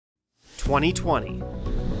2020.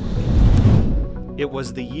 It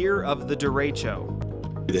was the year of the Derecho.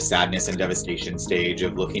 The sadness and devastation stage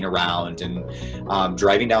of looking around and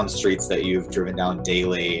driving down streets that you've driven down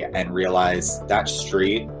daily and realize that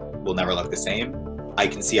street will never look the same. I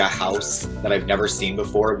can see a house that I've never seen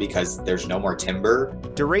before because there's no more timber.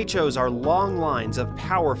 Derechos are long lines of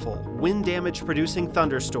powerful, wind damage producing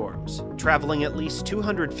thunderstorms, traveling at least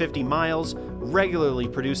 250 miles, regularly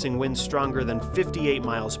producing winds stronger than 58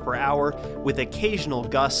 miles per hour, with occasional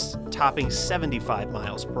gusts topping 75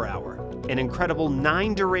 miles per hour. An incredible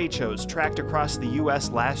 9 derechos tracked across the U.S.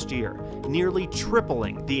 last year, nearly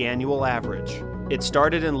tripling the annual average. It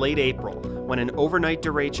started in late April, when an overnight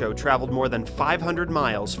derecho traveled more than 500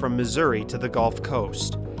 miles from Missouri to the Gulf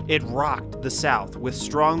Coast. It rocked the South with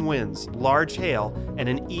strong winds, large hail, and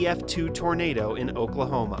an EF2 tornado in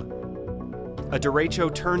Oklahoma. A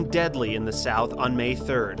derecho turned deadly in the South on May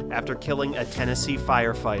 3rd after killing a Tennessee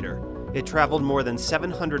firefighter. It traveled more than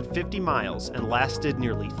 750 miles and lasted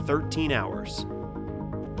nearly 13 hours.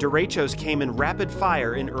 Derechos came in rapid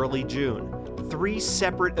fire in early June, 3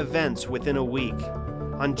 separate events within a week.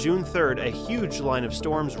 On June 3rd, a huge line of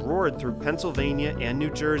storms roared through Pennsylvania and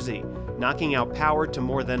New Jersey, knocking out power to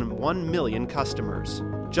more than 1 million customers.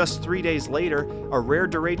 Just 3 days later, a rare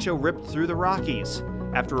derecho ripped through the Rockies.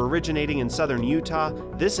 After originating in southern Utah,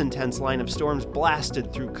 this intense line of storms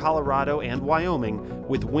blasted through Colorado and Wyoming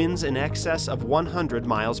with winds in excess of 100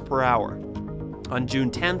 miles per hour. On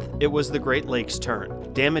June 10th, it was the Great Lakes'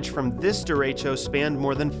 turn. Damage from this derecho spanned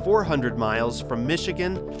more than 400 miles from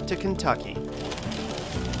Michigan to Kentucky.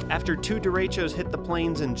 After 2 derechos hit the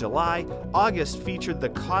plains in July, August featured the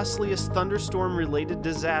costliest thunderstorm-related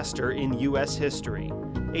disaster in U.S. history.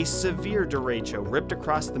 A severe derecho ripped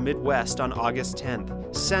across the Midwest on August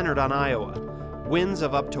 10th, centered on Iowa. Winds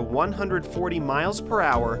of up to 140 miles per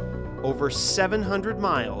hour, over 700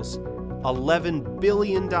 miles, $11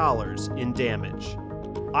 billion in damage.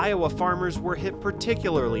 Iowa farmers were hit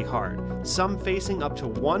particularly hard, some facing up to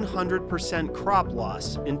 100% crop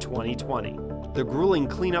loss in 2020. The grueling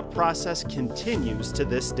cleanup process continues to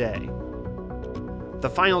this day. The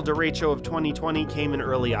final derecho of 2020 came in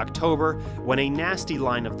early October, when a nasty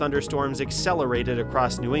line of thunderstorms accelerated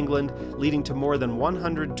across New England, leading to more than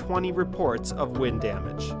 120 reports of wind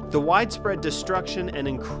damage. The widespread destruction and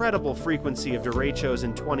incredible frequency of derechos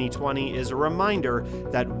in 2020 is a reminder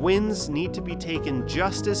that winds need to be taken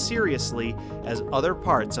just as seriously as other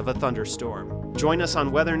parts of a thunderstorm. Join us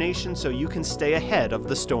on WeatherNation so you can stay ahead of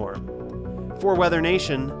the storm. For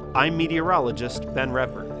WeatherNation, I'm meteorologist Ben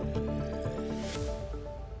Repper.